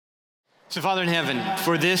So, Father in heaven,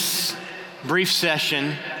 for this brief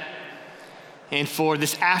session and for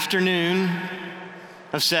this afternoon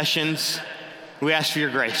of sessions, we ask for your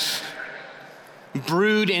grace.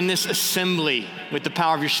 Brood in this assembly with the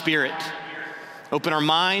power of your Spirit. Open our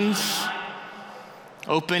minds,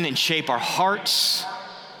 open and shape our hearts.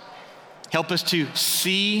 Help us to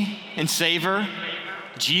see and savor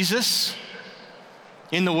Jesus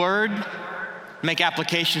in the Word, make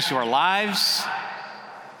applications to our lives,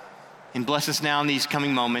 and bless us now in these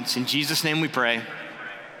coming moments. In Jesus' name we pray,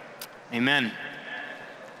 amen.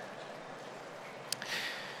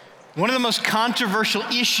 One of the most controversial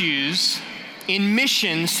issues in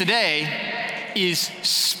missions today is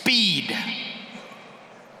speed.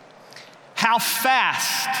 How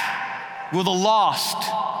fast will the lost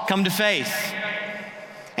come to faith?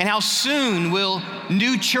 And how soon will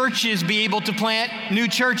new churches be able to plant new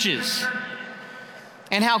churches?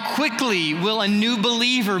 And how quickly will a new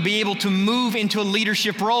believer be able to move into a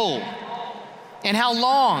leadership role? And how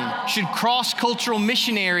long should cross-cultural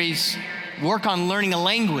missionaries work on learning a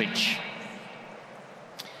language?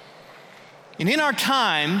 And in our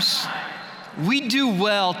times, we do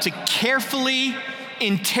well to carefully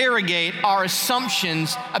interrogate our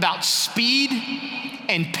assumptions about speed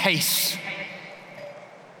and pace.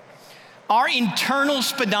 Our internal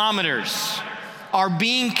speedometers are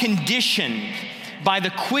being conditioned by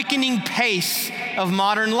the quickening pace of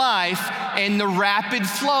modern life and the rapid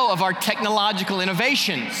flow of our technological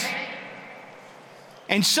innovations.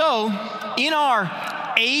 And so, in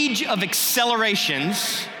our age of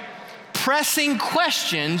accelerations, pressing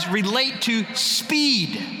questions relate to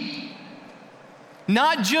speed,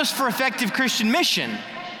 not just for effective Christian mission,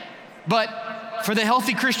 but for the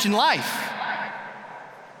healthy Christian life.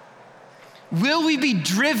 Will we be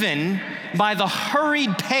driven by the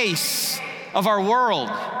hurried pace of our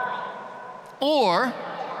world? Or,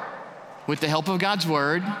 with the help of God's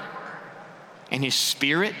Word and His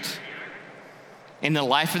Spirit and the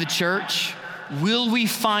life of the church, will we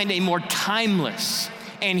find a more timeless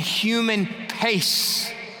and human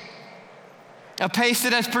pace? A pace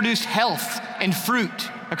that has produced health and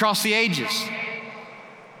fruit across the ages.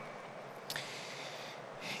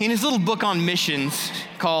 In his little book on missions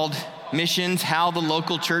called Missions: How the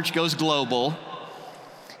Local Church Goes Global,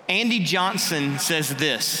 Andy Johnson says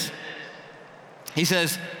this. He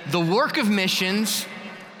says, "The work of missions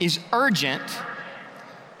is urgent,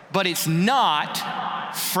 but it's not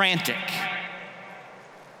frantic."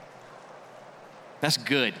 That's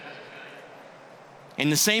good.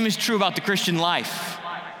 And the same is true about the Christian life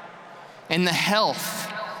and the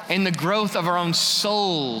health and the growth of our own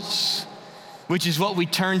souls, which is what we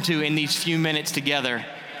turn to in these few minutes together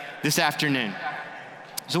this afternoon.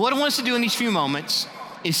 So what I want us to do in these few moments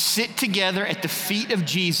is sit together at the feet of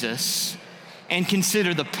Jesus and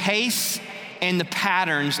consider the pace and the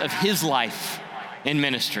patterns of his life and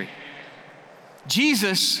ministry.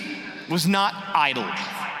 Jesus was not idle.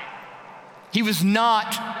 He was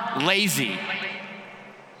not lazy,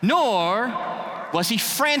 nor was he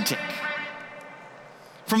frantic.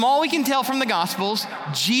 From all we can tell from the Gospels,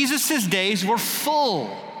 Jesus' days were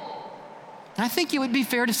full. I think it would be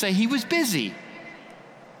fair to say he was busy.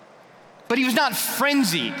 But he was not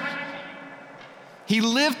frenzied. He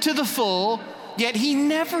lived to the full, yet he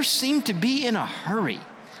never seemed to be in a hurry.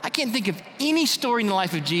 I can't think of any story in the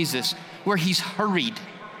life of Jesus where he's hurried.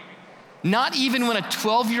 Not even when a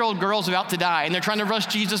 12-year-old girl's about to die and they're trying to rush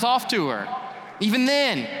Jesus off to her. Even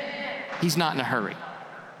then, he's not in a hurry.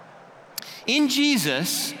 In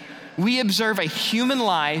Jesus, we observe a human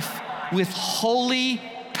life with holy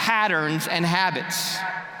patterns and habits,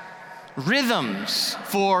 rhythms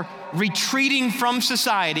for retreating from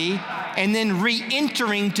society and then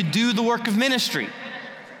re-entering to do the work of ministry.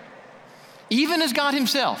 Even as God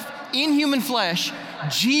himself, in human flesh,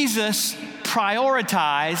 Jesus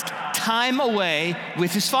prioritized time away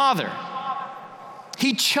with his Father.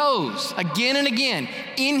 He chose again and again,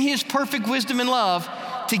 in his perfect wisdom and love,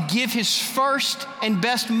 to give his first and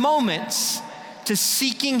best moments to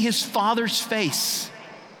seeking his Father's face.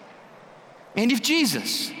 And if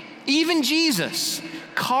Jesus, even Jesus,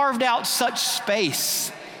 carved out such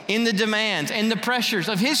space in the demands and the pressures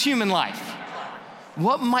of his human life,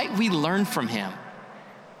 what might we learn from him?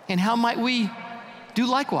 And how might we do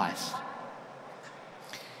likewise?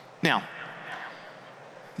 Now,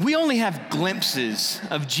 we only have glimpses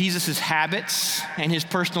of Jesus' habits and his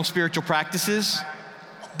personal spiritual practices,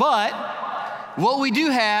 but what we do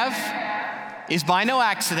have is by no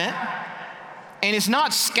accident, and it's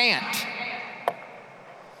not scant.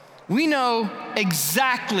 We know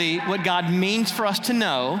exactly what God means for us to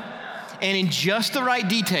know, and in just the right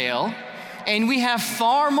detail, And we have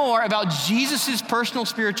far more about Jesus' personal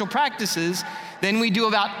spiritual practices than we do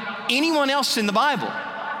about anyone else in the Bible.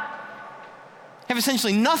 Have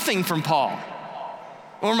essentially nothing from Paul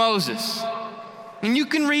or Moses. And you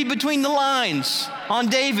can read between the lines on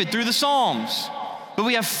David through the Psalms, but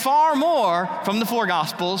we have far more from the four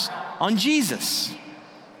Gospels on Jesus.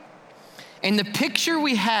 And the picture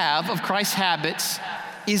we have of Christ's habits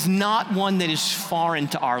is not one that is foreign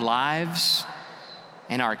to our lives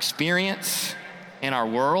and our experience and our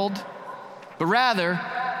world, but rather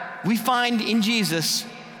we find in Jesus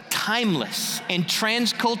timeless and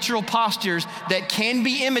transcultural postures that can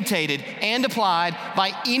be imitated and applied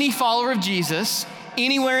by any follower of Jesus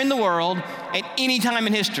anywhere in the world at any time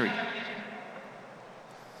in history.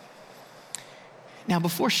 Now,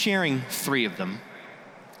 before sharing three of them,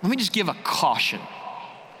 let me just give a caution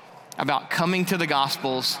about coming to the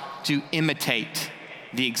Gospels to imitate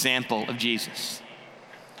the example of Jesus.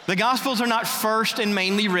 The Gospels are not first and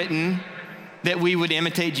mainly written that we would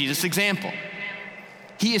imitate Jesus' example.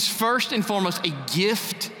 He is first and foremost a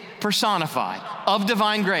gift personified of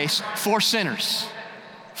divine grace for sinners.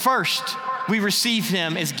 First, we receive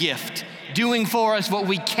him as gift, doing for us what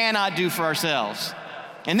we cannot do for ourselves.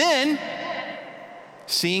 And then,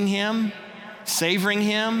 seeing him, savoring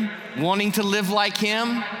him, wanting to live like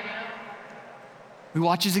him, we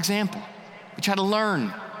watch his example. We try to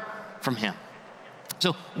learn from him.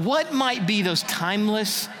 So what might be those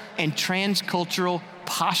timeless and transcultural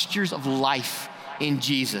postures of life in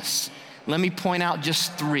Jesus? Let me point out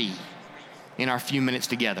just three in our few minutes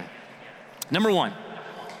together. Number one,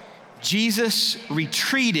 Jesus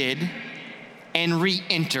retreated and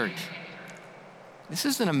re-entered. This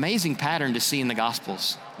is an amazing pattern to see in the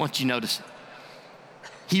Gospels once you notice it.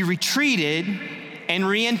 He retreated and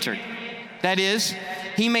re-entered. That is,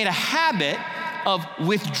 he made a habit of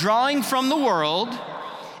withdrawing from the world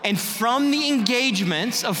and from the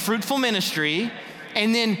engagements of fruitful ministry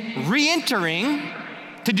and then re-entering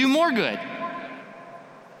to do more good.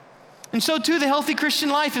 And so too, the healthy Christian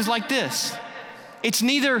life is like this. It's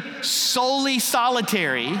neither solely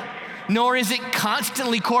solitary, nor is it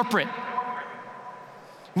constantly corporate.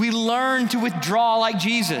 We learn to withdraw like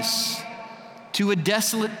Jesus to a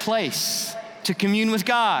desolate place to commune with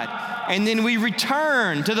God. And then we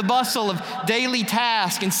return to the bustle of daily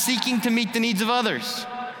task and seeking to meet the needs of others.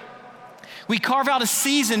 We carve out a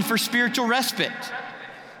season for spiritual respite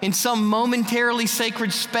in some momentarily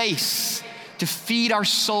sacred space to feed our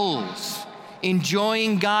souls,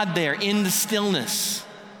 enjoying God there in the stillness.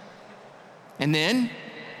 And then,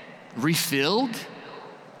 refilled,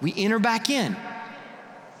 we enter back in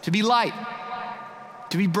to be light,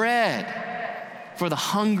 to be bread for the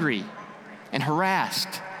hungry and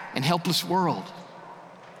harassed and helpless world.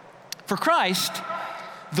 For Christ,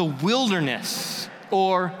 the wilderness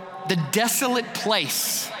or the desolate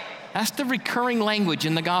place, that's the recurring language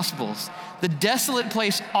in the Gospels. The desolate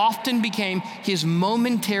place often became his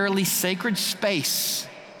momentarily sacred space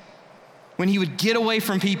when he would get away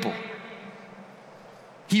from people.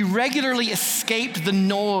 He regularly escaped the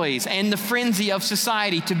noise and the frenzy of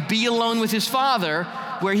society to be alone with his Father,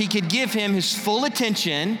 where he could give him his full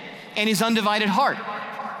attention and his undivided heart.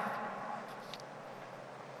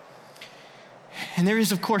 And there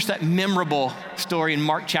is, of course, that memorable story in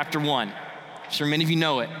Mark chapter 1. I'm sure many of you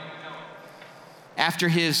know it. After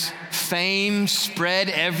his fame spread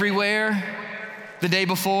everywhere the day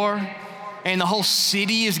before, and the whole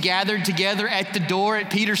city is gathered together at the door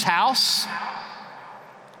at Peter's house,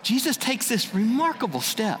 Jesus takes this remarkable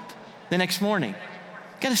step the next morning.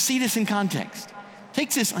 Got to see this in context.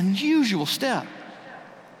 Takes this unusual step.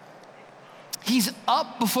 He's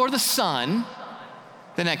up before the sun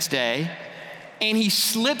the next day, and he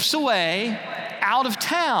slips away out of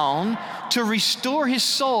town to restore his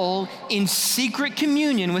soul in secret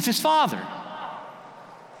communion with his Father.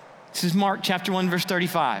 This is Mark chapter 1, verse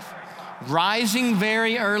 35. Rising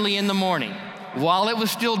very early in the morning, while it was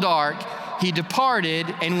still dark, he departed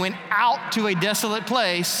and went out to a desolate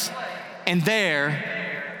place, and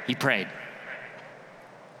there he prayed.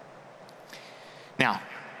 Now,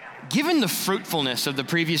 given the fruitfulness of the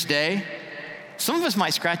previous day, some of us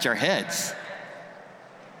might scratch our heads.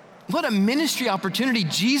 What a ministry opportunity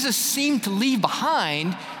Jesus seemed to leave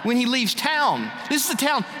behind when he leaves town. This is a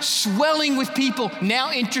town swelling with people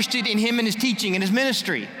now interested in him and his teaching and his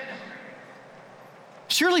ministry.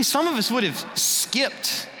 Surely some of us would have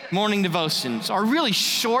skipped morning devotions or really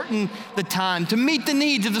shortened the time to meet the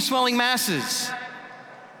needs of the swelling masses.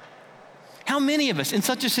 How many of us in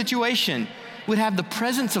such a situation would have the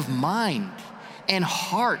presence of mind and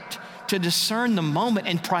heart to discern the moment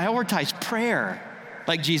and prioritize prayer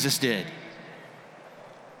like Jesus did?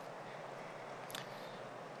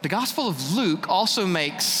 The Gospel of Luke also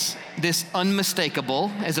makes this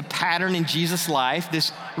unmistakable as a pattern in Jesus' life,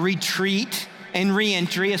 this retreat and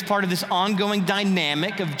re-entry as part of this ongoing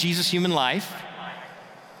dynamic of Jesus' human life.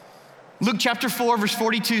 Luke chapter 4, verse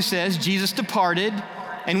 42 says, Jesus departed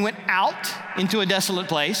and went out into a desolate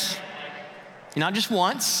place. Not just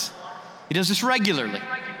once, he does this regularly.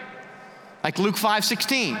 Like Luke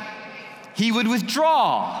 5:16, he would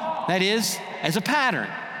withdraw, that is, as a pattern.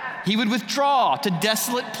 He would withdraw to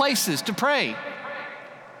desolate places to pray.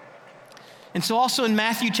 And so also in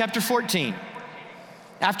Matthew chapter 14,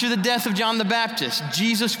 after the death of John the Baptist,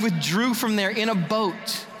 Jesus withdrew from there in a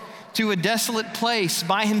boat to a desolate place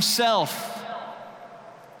by himself.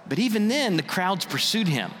 But even then, the crowds pursued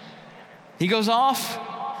him. He goes off,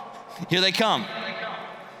 here they come.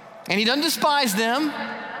 And he doesn't despise them.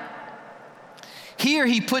 Here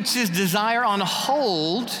he puts his desire on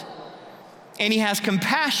hold, and he has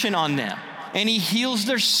compassion on them, and he heals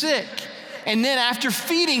their sick. And then after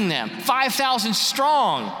feeding them, 5,000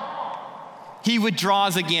 strong, he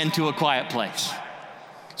withdraws again to a quiet place.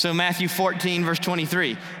 So Matthew 14, verse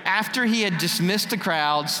 23, after he had dismissed the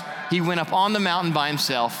crowds, he went up on the mountain by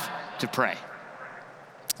himself to pray.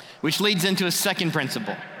 Which leads into a second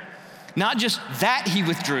principle. Not just that he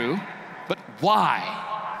withdrew, but why?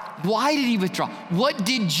 Why did he withdraw? What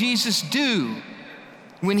did Jesus do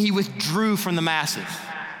when he withdrew from the masses?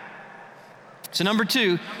 So number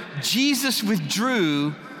two, Jesus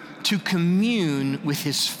withdrew to commune with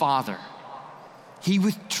his Father. He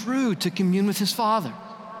withdrew to commune with his Father.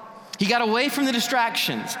 He got away from the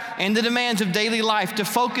distractions and the demands of daily life to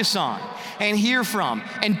focus on and hear from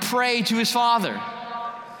and pray to his Father.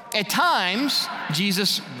 At times,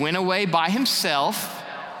 Jesus went away by himself.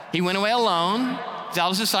 He went away alone without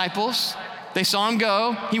his disciples. They saw him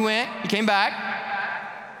go. He went. He came back.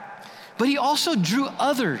 But he also drew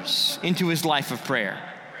others into his life of prayer.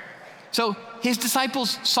 So his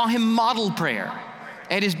disciples saw him model prayer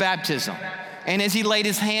at his baptism, and as he laid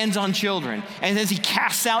his hands on children, and as he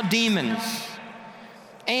casts out demons.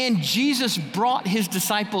 And Jesus brought his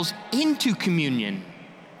disciples into communion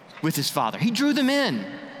with his Father. He drew them in.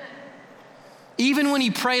 Even when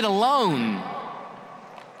he prayed alone,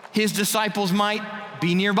 his disciples might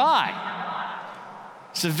be nearby.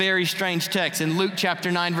 It's a very strange text in Luke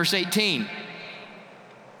chapter 9, verse 18.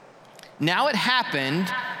 Now it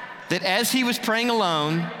happened that as he was praying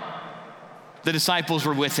alone, the disciples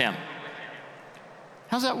were with him.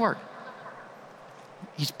 How's that work?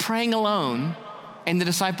 He's praying alone, and the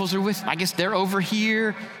disciples are with him. I guess they're over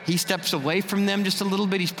here. He steps away from them just a little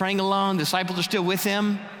bit. He's praying alone. The disciples are still with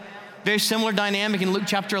him. Very similar dynamic in Luke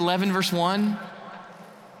chapter 11, verse 1,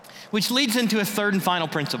 which leads into a third and final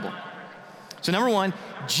principle. So number one,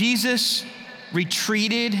 Jesus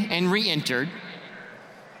retreated and re-entered.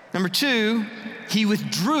 Number two, he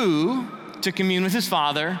withdrew to commune with his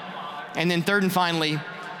Father. And then third and finally,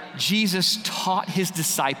 Jesus taught his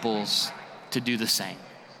disciples to do the same.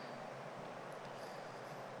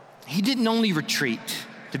 He didn't only retreat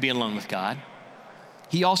to be alone with God.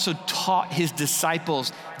 He also taught his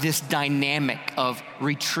disciples this dynamic of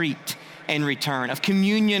retreat and return, of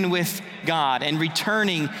communion with God and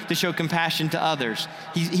returning to show compassion to others.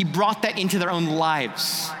 He brought that into their own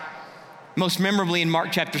lives, most memorably in Mark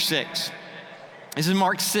chapter 6. This is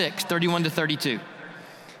Mark 6, 31 to 32.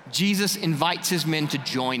 Jesus invites his men to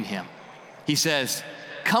join him. He says,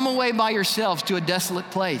 "Come away by yourselves to a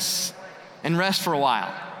desolate place and rest for a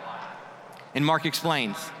while." And Mark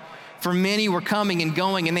explains, "For many were coming and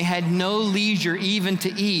going, and they had no leisure even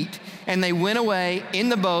to eat. And they went away in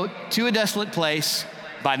the boat to a desolate place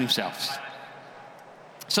by themselves."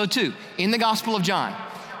 So too, in the Gospel of John,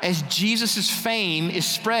 as Jesus' fame is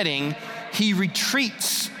spreading, he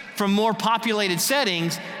retreats from more populated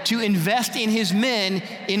settings to invest in his men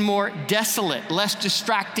in more desolate, less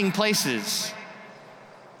distracting places.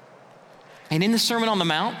 And in the Sermon on the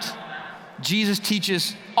Mount, Jesus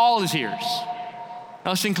teaches all his hearers,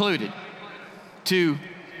 us included, to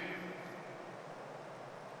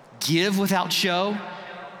give without show,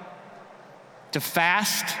 to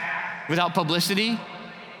fast without publicity,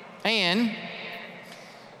 and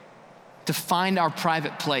to find our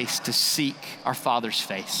private place to seek our Father's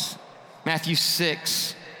face. Matthew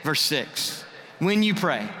 6, verse 6. When you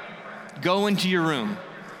pray, go into your room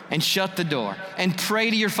and shut the door and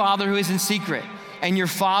pray to your Father who is in secret, and your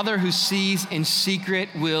Father who sees in secret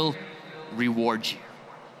will reward you.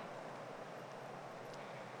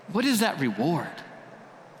 What is that reward?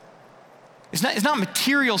 It's not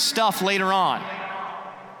material stuff later on.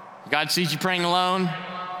 God sees you praying alone.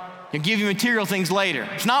 He'll give you material things later.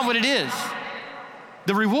 It's not what it is.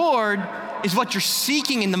 The reward is what you're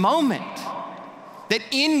seeking in the moment. That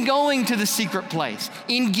in going to the secret place,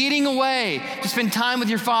 in getting away to spend time with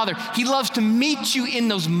your Father, He loves to meet you in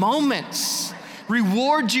those moments,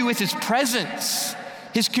 reward you with His presence,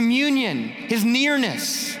 His communion, His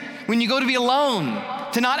nearness. When you go to be alone,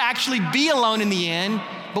 to not actually be alone in the end,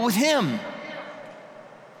 but with Him.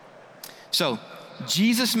 So,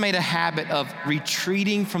 Jesus made a habit of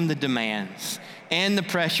retreating from the demands and the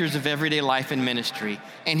pressures of everyday life and ministry,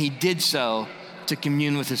 and He did so to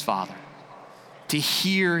commune with His Father, to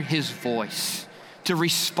hear His voice, to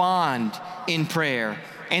respond in prayer.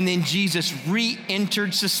 And then Jesus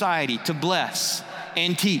re-entered society to bless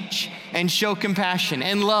and teach and show compassion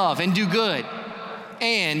and love and do good.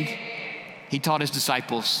 And He taught His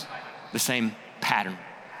disciples the same pattern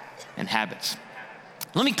and habits.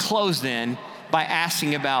 Let me close then by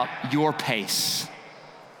asking about your pace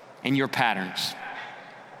and your patterns.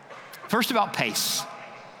 First, about pace.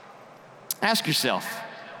 Ask yourself,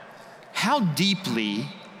 how deeply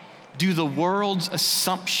do the world's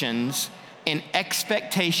assumptions and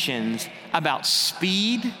expectations about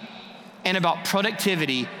speed and about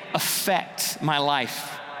productivity affect my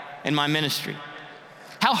life and my ministry?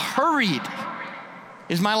 How hurried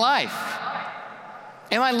is my life?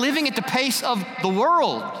 Am I living at the pace of the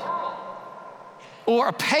world, or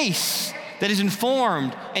a pace that is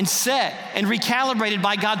informed and set and recalibrated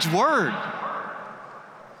by God's word?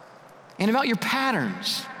 And about your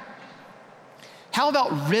patterns. How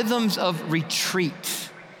about rhythms of retreat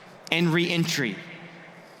and reentry?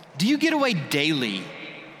 Do you get away daily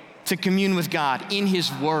to commune with God in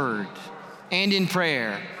His word and in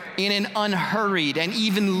prayer in an unhurried and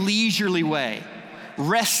even leisurely way,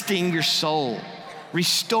 resting your soul,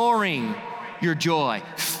 restoring your joy,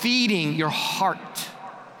 feeding your heart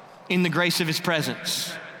in the grace of His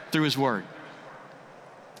presence through His word?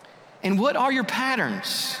 And what are your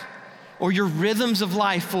patterns or your rhythms of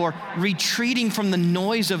life for retreating from the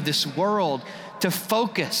noise of this world to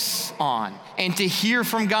focus on and to hear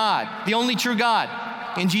from God, the only true God,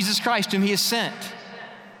 and Jesus Christ whom He has sent,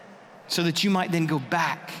 so that you might then go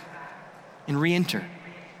back and re-enter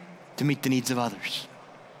to meet the needs of others?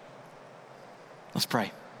 Let's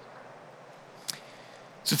pray.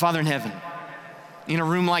 So, Father in heaven, in a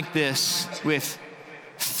room like this with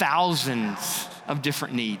thousands of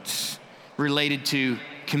different needs related to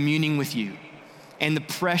communing with You and the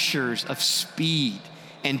pressures of speed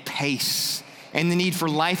and pace and the need for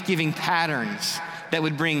life-giving patterns that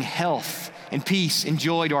would bring health and peace and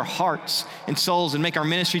joy to our hearts and souls and make our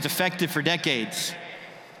ministries effective for decades,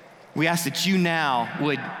 we ask that You now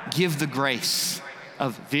would give the grace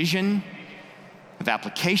of vision, of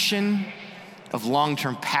application, of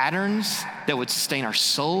long-term patterns that would sustain our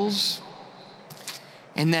souls,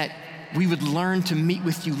 and that we would learn to meet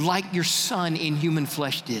with You like Your Son in human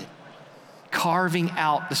flesh did, carving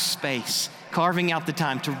out the space, carving out the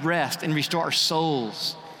time to rest and restore our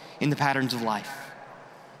souls in the patterns of life.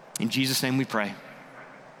 In Jesus' name we pray.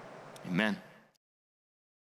 Amen.